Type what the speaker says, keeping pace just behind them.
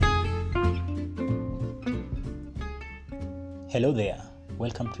Hello there,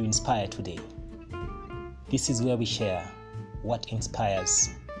 welcome to Inspire Today. This is where we share what inspires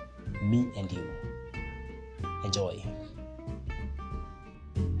me and you. Enjoy.